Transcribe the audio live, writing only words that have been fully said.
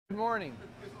Good morning.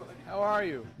 How are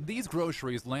you? These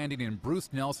groceries landing in Bruce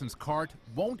Nelson's cart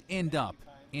won't end up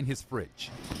in his fridge.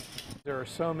 There are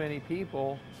so many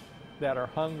people that are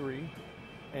hungry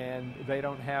and they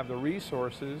don't have the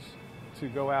resources to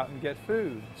go out and get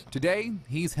food. Today,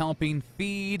 he's helping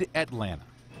feed Atlanta.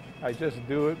 I just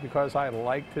do it because I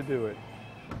like to do it.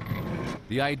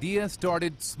 The idea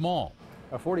started small.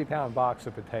 A 40-pound box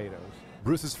of potatoes.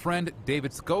 Bruce's friend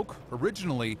David Skoke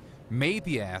originally made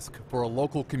the ask for a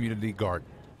local community garden.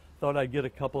 Thought I'd get a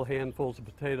couple handfuls of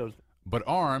potatoes. But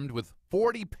armed with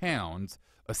 40 pounds,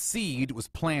 a seed was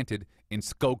planted in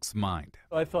Skoke's mind.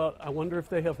 I thought, I wonder if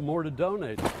they have more to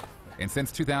donate. And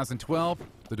since 2012,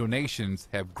 the donations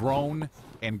have grown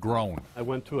and grown. I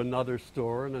went to another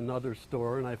store,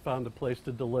 and I found a place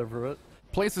to deliver it.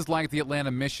 Places like the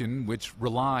Atlanta Mission, which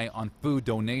rely on food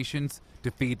donations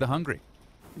to feed the hungry.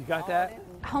 You got that?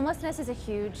 Homelessness is a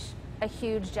huge,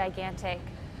 gigantic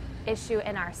issue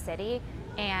in our city,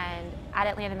 and at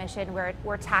Atlanta Mission,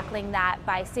 we're tackling that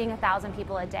by seeing 1,000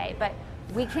 people a day. But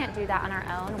we can't do that on our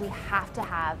own. We have to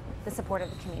have the support of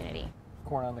the community.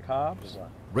 Corn on the cobs.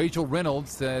 Rachel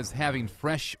Reynolds says having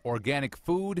fresh, organic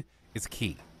food is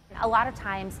key. A lot of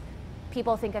times,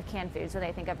 people think of canned foods when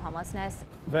they think of homelessness.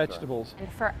 Vegetables.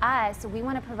 And for us, we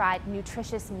want to provide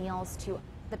nutritious meals to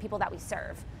the people that we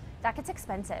serve. That gets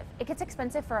expensive. It gets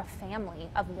expensive for a family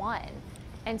of one.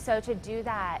 And so to do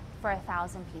that for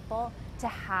 1,000 people, to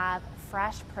have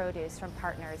fresh produce from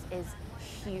partners is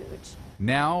huge.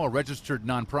 Now a registered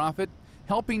nonprofit,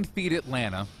 Helping Feed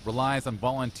Atlanta relies on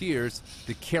volunteers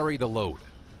to carry the load.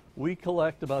 We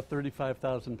collect about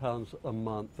 35,000 pounds a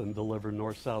month and deliver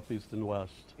north, south, east, and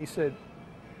west. He said,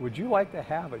 would you like to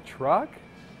have a truck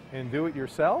and do it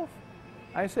yourself?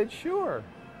 I said, sure.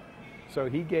 So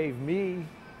he gave me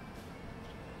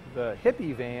the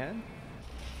hippie van.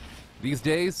 These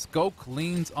days, Skoke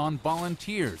leans on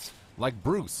volunteers like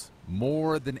Bruce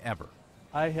more than ever.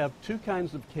 I have two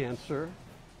kinds of cancer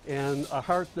and a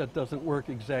heart that doesn't work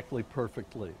exactly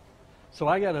perfectly. So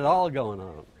I got it all going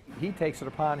on. He takes it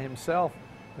upon himself,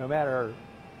 no matter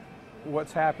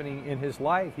what's happening in his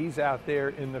life. He's out there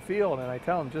in the field, and I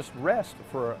tell him, just rest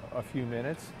for a few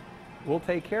minutes. We'll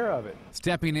take care of it.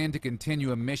 Stepping in to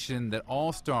continue a mission that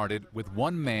all started with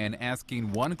one man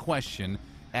asking one question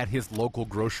at his local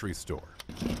grocery store.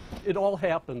 It all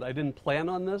happened. I didn't plan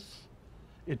on this.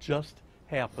 It just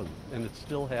happened, and it's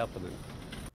still happening.